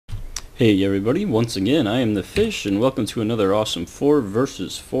Hey everybody, once again I am the Fish and welcome to another awesome 4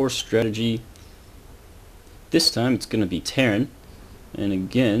 versus 4 strategy. This time it's going to be Terran, and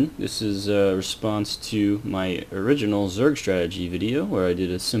again this is a response to my original Zerg strategy video where I did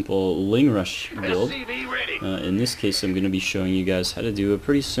a simple Ling Rush build. In this case I'm going to be showing you guys how to do a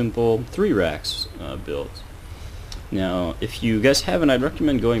pretty simple 3 racks build. Now if you guys haven't, I'd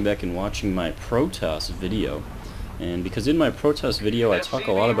recommend going back and watching my Protoss video. And because in my Protoss video I talk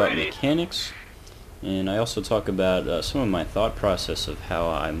a lot about mechanics, and I also talk about some of my thought process of how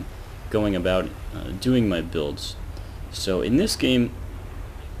I'm going about doing my builds. So in this game,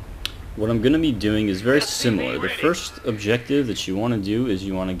 what I'm going to be doing is very similar. The first objective that you want to do is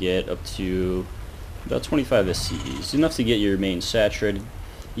you want to get up to about 25 SCVs, enough to get your main saturated.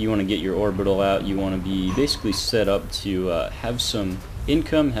 You want to get your orbital out. You want to be basically set up to have some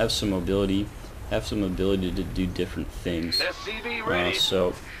income, have some mobility, have some ability to do different things.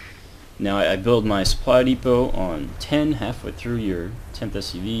 So now I build my supply depot on 10, halfway through your 10th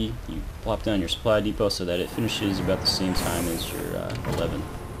SCV. You plop down your supply depot so that it finishes about the same time as your 11th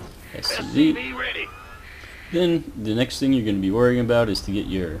SCV. Then the next thing you're going to be worrying about is to get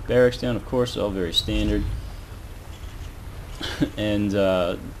your barracks down, of course, all very standard. And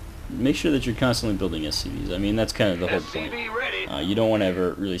make sure that you're constantly building SCVs. I mean, that's kind of the whole point. You don't want to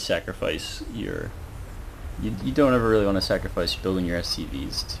ever really sacrifice your... You don't ever really want to sacrifice building your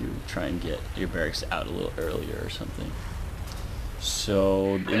SCVs to try and get your barracks out a little earlier or something.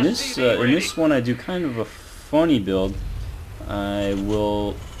 So in this one, I do kind of a funny build. I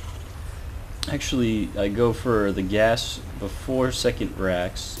go for the gas before second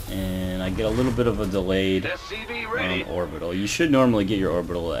racks, and I get a little bit of a delayed orbital. You should normally get your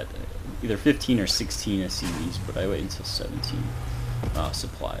orbital at either 15 or 16 SCVs, but I wait until 17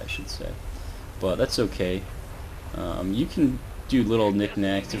 supply, I should say. But that's okay. You can do little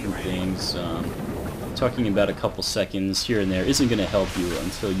knickknacks, different things. Talking about a couple seconds here and there isn't going to help you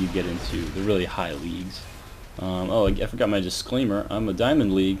until you get into the really high leagues. Oh, I forgot my disclaimer. I'm a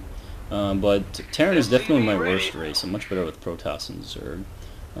Diamond League. But Terran is definitely my worst race. I'm much better with Protoss and Zerg.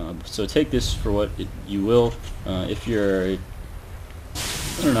 So take this for what you will. If you're,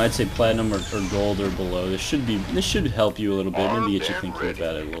 I don't know, I'd say platinum or gold or below, this should help you a little bit. Maybe get you thinking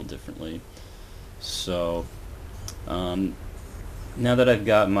about it a little differently. So now that I've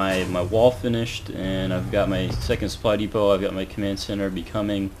got my wall finished and I've got my second supply depot, I've got my command center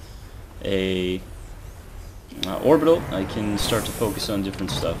becoming a orbital, I can start to focus on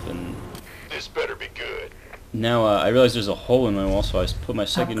different stuff. And this better be good. Now I realize there's a hole in my wall, so I put my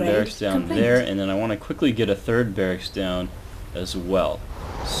second barracks down there, and then I want to quickly get a third barracks down as well.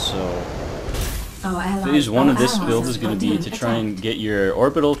 So phase 1 of this build is going to be to try and get your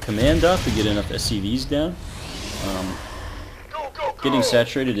orbital command up to get enough SCVs down. Getting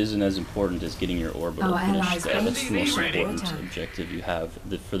saturated isn't as important as getting your orbital finished. That's the most important objective you have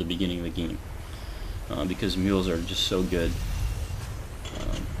for the beginning of the game. Because mules are just so good.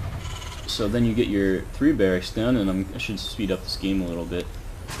 So then you get your 3 barracks down, and I should speed up this game a little bit.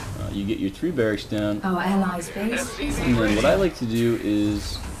 You get your 3 barracks down, and then what I like to do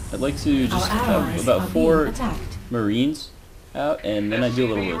is I'd like to just have about 4 Marines out, and then I do a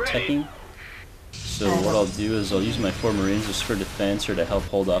little bit of teching. So what I'll do is I'll use my 4 Marines just for defense or to help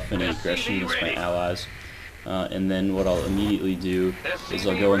hold off any aggression against my allies. And then what I'll immediately do is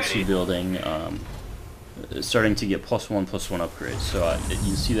I'll go into building starting to get +1/+1 upgrades. So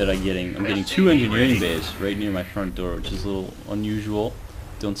you see that I'm getting 2 engineering bays right near my front door, which is a little unusual.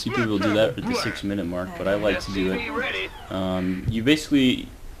 Don't see people do that at the 6-minute mark, but I like to do it. You're basically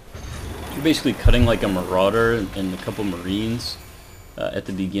cutting like a marauder and a couple marines at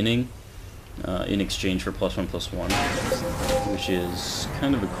the beginning in exchange for +1/+1, which is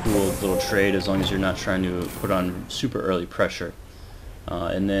kind of a cool little trade as long as you're not trying to put on super early pressure.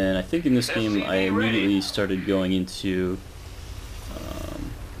 And then I think in this game I immediately started going into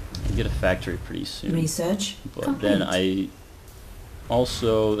I get a factory pretty soon. Research but complete. Then I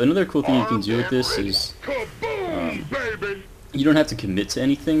also, another cool thing you can do with this is you don't have to commit to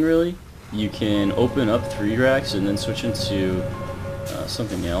anything really. You can open up 3 racks and then switch into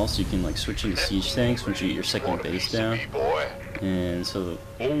something else. You can like switch into siege tanks once you get your second base down. And so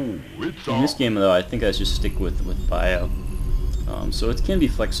in this game though, I think I just stick with bio. So it can be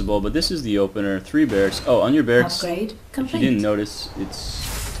flexible, but this is the opener. 3 barracks. Oh, on your barracks, if you didn't notice,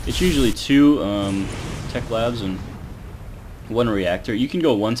 it's usually 2 tech labs and 1 reactor. You can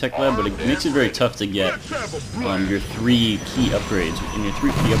go 1 tech lab, but it makes it very tough to get your 3 key upgrades. And your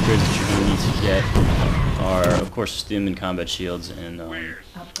 3 key upgrades that you're going to need to get are, of course, stim and combat shields, and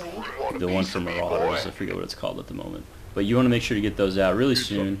the one for marauders. I forget what it's called at the moment. but you want to make sure to get those out really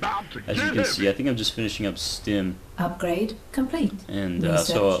soon. As you can see, I think I'm just finishing up stim. Upgrade complete. And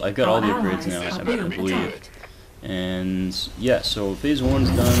so I've got all the upgrades now, I believe. And yeah, so phase 1's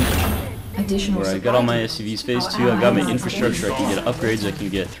done. Where I got all my SCVs. Phase 2, I've got my infrastructure. I can get upgrades. I can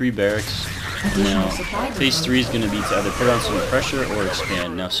get 3 barracks. Now, phase 3 is going to be to either put on some pressure or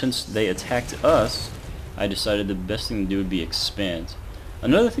expand. Now, since they attacked us, I decided the best thing to do would be expand.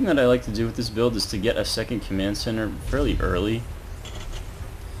 Another thing that I like to do with this build is to get a second command center fairly early.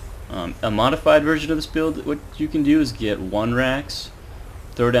 A modified version of this build, what you can do is get 1 racks,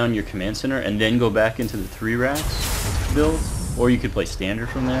 throw down your command center, and then go back into the 3 racks build. Or you could play standard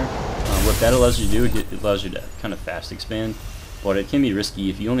from there. What that allows you to do, it allows you to kind of fast expand. But it can be risky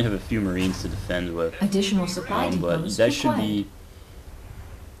if you only have a few Marines to defend with. Additional supply but that should be...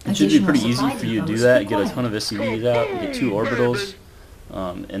 It should be pretty easy for you to do that. Get a ton of SCVs out, get 2 orbitals,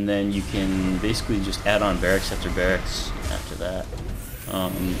 and then you can basically just add on barracks after barracks after that.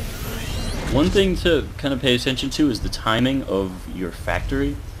 One thing to kind of pay attention to is the timing of your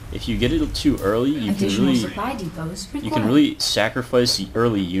factory. If you get it too early, you can really sacrifice the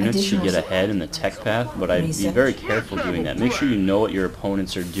early units to get ahead in the tech path, but I'd be very careful doing that. Make sure you know what your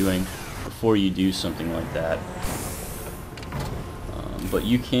opponents are doing before you do something like that. But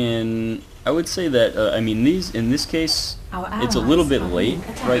you can, I would say that, I mean, in this case, it's a little bit late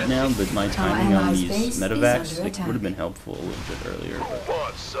right now, but my timing on these medevacs, it would have been helpful a little bit earlier.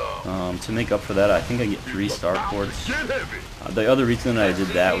 But, to make up for that, I think I get 3 star ports. The other reason that I did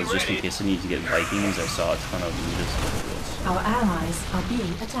that was just in case I needed to get Vikings. I saw a ton of them. Our allies are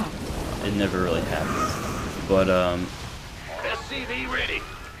being attacked. It never really happened. But, SCV ready.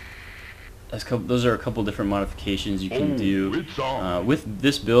 those are a couple different modifications you can do. With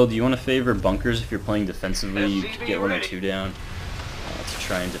this build, you want to favor bunkers if you're playing defensively. You can get 1 or 2 down to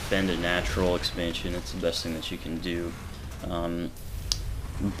try and defend a natural expansion. It's the best thing that you can do.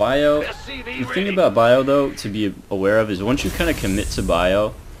 Bio, the thing about bio though to be aware of is once you kind of commit to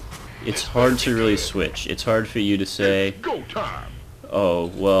bio, it's hard to really switch. It's hard for you to say,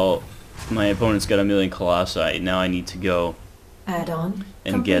 oh, well, my opponent's got 1,000,000 Colossi, now I need to go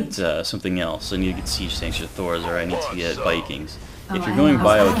and get something else. I need to get siege tanks or Thors, or I need to get Vikings. If you're going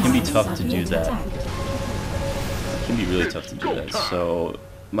bio, it can be tough to do that. It can be really tough to do that. So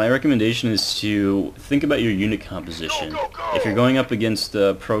my recommendation is to think about your unit composition. If you're going up against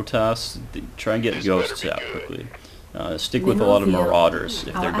Protoss, try and get ghosts out quickly. Stick with a lot of Marauders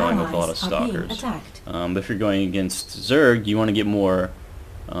if they're going with a lot of Stalkers. But if you're going against Zerg, you want to get more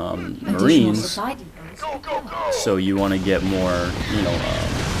Marines. So you want to get more, you know,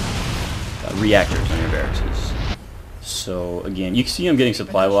 reactors on your barracks. So again, you can see I'm getting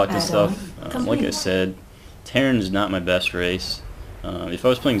supply blocked and stuff. Like I said, Terran is not my best race. If I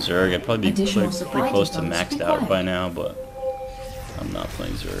was playing Zerg, I'd probably be pretty close to maxed out by now, but I'm not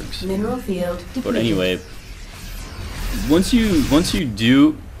playing Zergs. But anyway, once you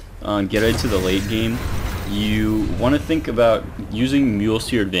do get into the late game, you want to think about using mules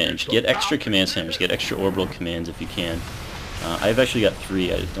to your advantage. Get extra command centers, get extra orbital commands if you can. I've actually got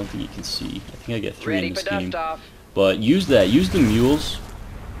 3. I don't think you can see. I think I get 3 in this game. But use that. Use the mules.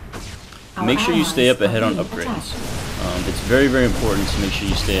 Make sure you stay up ahead on upgrades. It's very, very important to make sure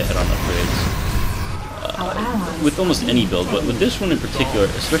you stay ahead on upgrades. With almost any build, but with this one in particular,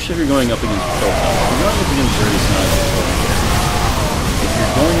 especially if you're going up against Protoss. If you're going up against Zerg, it's not as important. If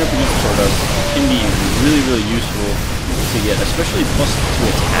you're going up against Protoss, it can be really, really useful to get, especially +2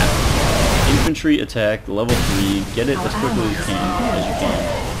 attack. Infantry attack, level 3, get it as quickly as you can.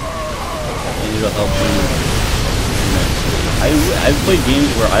 And it'll help you. I've played games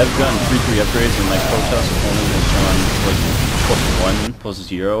where I've gotten 3/3 upgrades and my Protoss opponent has gone like +1,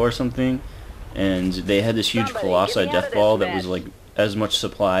 +0 or something, and they had this huge Colossi death ball that was like as much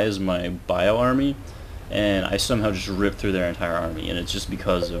supply as my bio army, and I somehow just ripped through their entire army, and it's just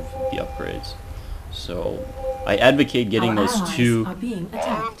because of the upgrades. So I advocate getting those 2.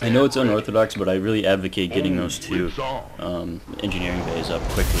 I know it's unorthodox, but I really advocate getting those 2 engineering bays up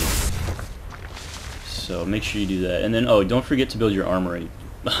quickly. So make sure you do that. And then, oh, don't forget to build your armory.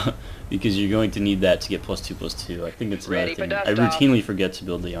 Because you're going to need that to get +2/+2. I think it's another thing. I routinely forget to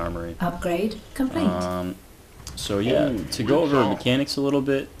build the armory. Upgrade complete. So yeah, to go over mechanics a little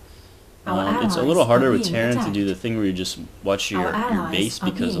bit, it's a little harder with Terran to do the thing where you just watch your base,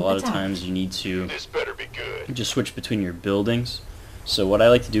 because a lot of times you need to just switch between your buildings. So what I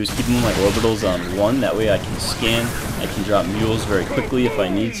like to do is keep them my orbitals on 1, that way I can scan, I can drop mules very quickly if I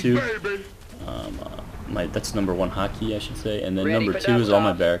need to. That's number 1 hotkey, I should say, and then number 2 is all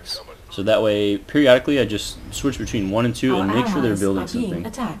my barracks. So that way, periodically, I just switch between 1 and 2 and make sure they're building something.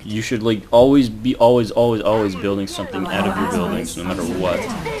 You should like always building something out of your buildings, no matter what.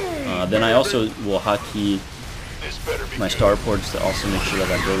 Then I also will hotkey my starports to also make sure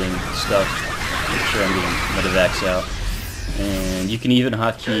that I'm building stuff, make sure I'm getting medevacs out. And you can even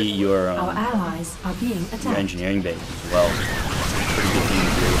hotkey your engineering base as well. Pretty good thing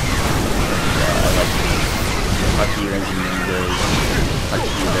to do. I like to hotkey your engineering base,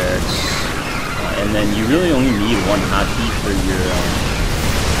 hotkey your barracks, and then you really only need one hotkey for your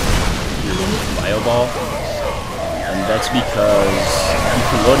bio ball. And that's because you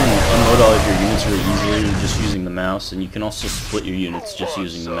can load and unload all of your units really easily just using the mouse, and you can also split your units just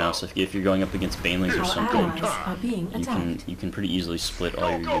using the mouse. If you're going up against banelings or something, you can pretty easily split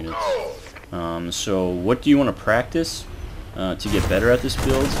all your units. So what do you want to practice to get better at this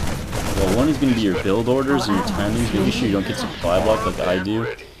build? Well, one is going to be your build orders and your timings, making sure you don't get supply block like I do.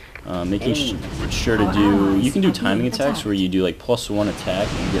 Making sure to do, you can do timing attacks where you do like +1 attack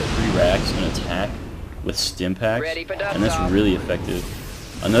and you get 3 racks and attack with stim packs, and that's really effective.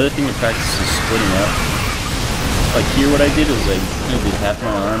 Another thing to practice is splitting up. Like here what I did was I did half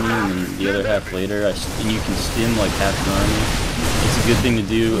my army and then the other half later, and you can stim like half your army. It's a good thing to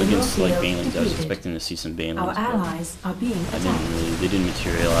do against like banelings. I was expecting to see some banelings, but they didn't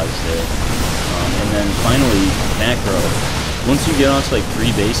materialize there. And then finally, macro. Once you get onto like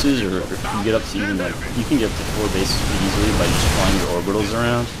 3 bases, or you get up to even like, you can get up to 4 bases pretty easily by just flying your orbitals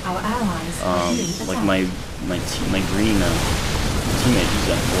around. Like my green teammate, he's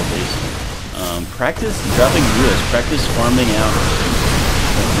on 4 bases. Practice dropping mules. Practice farming out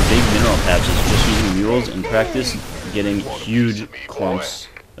like, the big mineral patches just using mules, and practice getting huge clumps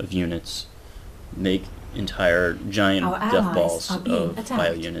of units. Make entire giant death balls of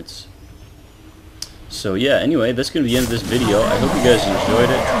bio units. So yeah, anyway, that's going to be the end of this video. I hope you guys enjoyed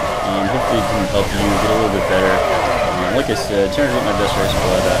it. Hopefully it can help you get a little bit better. Like I said, Terran isn't my best race,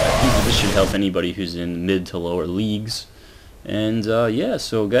 but I think that this should help anybody who's in mid to lower leagues. And yeah,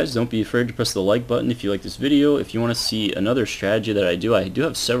 so guys, don't be afraid to press the like button if you like this video. If you want to see another strategy that I do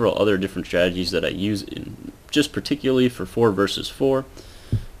have several other different strategies that I use just particularly for 4 versus 4.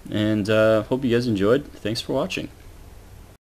 And hope you guys enjoyed. Thanks for watching.